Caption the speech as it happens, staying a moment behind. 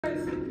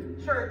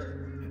Church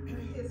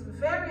is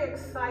very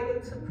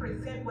excited to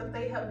present what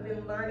they have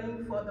been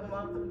learning for the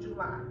month of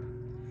July.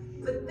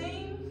 The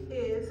theme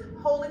is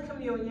Holy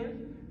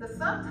Communion. The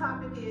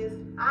subtopic is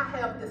I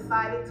have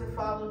decided to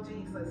follow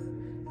Jesus.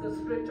 The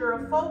scripture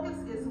of focus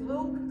is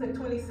Luke, the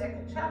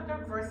 22nd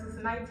chapter, verses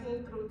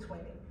 19 through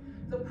 20.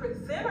 The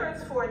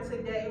presenters for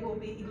today will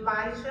be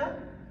Elijah,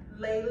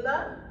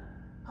 Layla,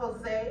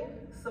 Jose,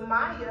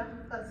 Samaya,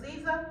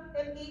 Aziza,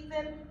 and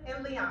Ethan,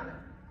 and Liana.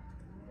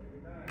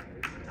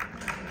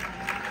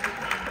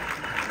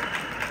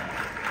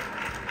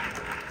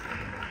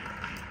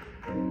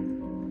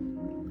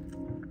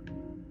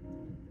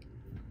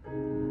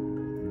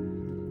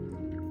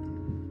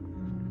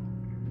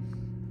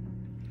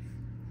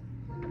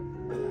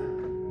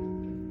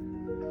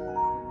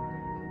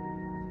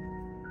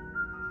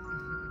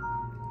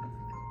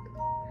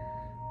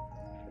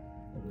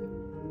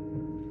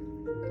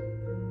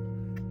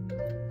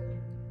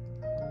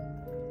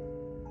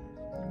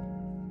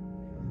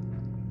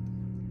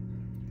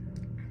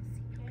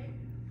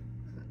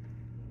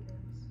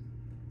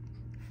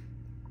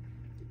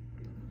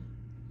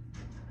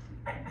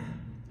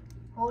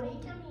 Holy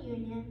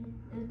Communion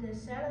is the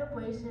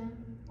celebration,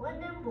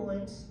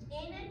 remembrance,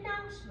 and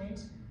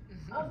announcement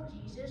of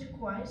Jesus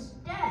Christ's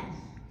death.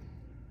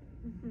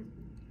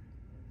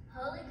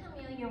 Holy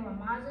Communion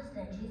reminds us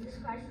that Jesus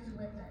Christ is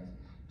with us.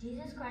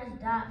 Jesus Christ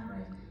died for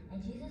us,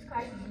 and Jesus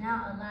Christ is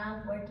now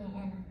alive, working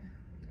in us.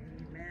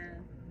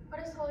 Amen.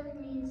 What does Holy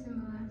Communion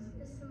symbolize?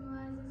 It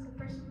symbolizes a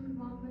personal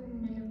involvement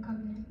in the new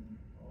covenant.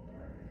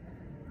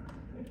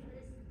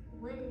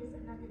 What is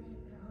another name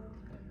for the Holy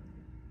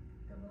Communion?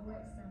 The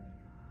Lord's Supper.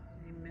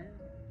 Amen.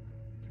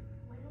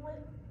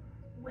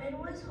 When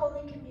was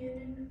Holy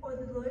Communion or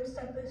the Lord's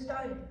Supper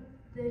started?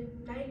 The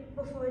night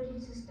before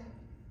Jesus died.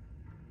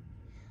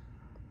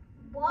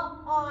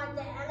 What are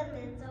the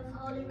elements of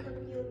Holy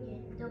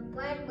Communion? The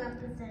bread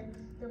represents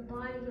the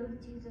body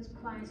of Jesus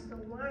Christ. The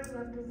wine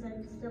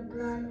represents the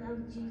blood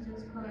of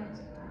Jesus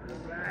Christ.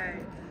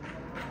 Right.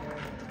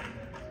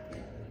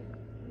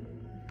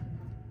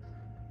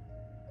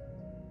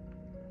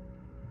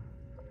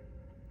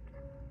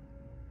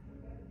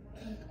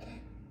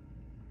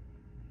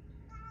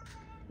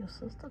 Your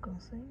sister gonna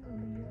sing or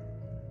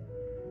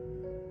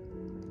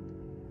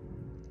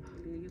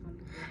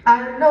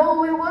I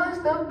know it was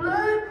the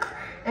blood,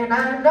 and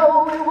I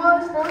know it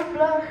was the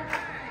blood,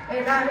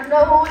 and I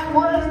know it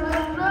was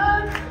the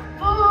blood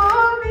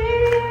for me.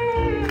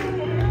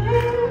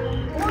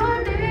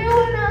 One day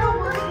when I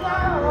was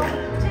lost,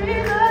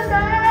 Jesus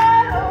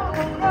died on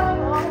the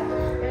cross,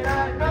 and I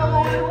know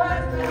it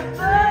was the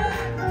blood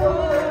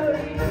for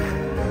me.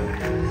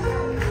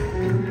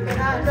 And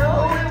I know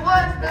it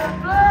was the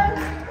blood,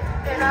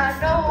 and I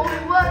know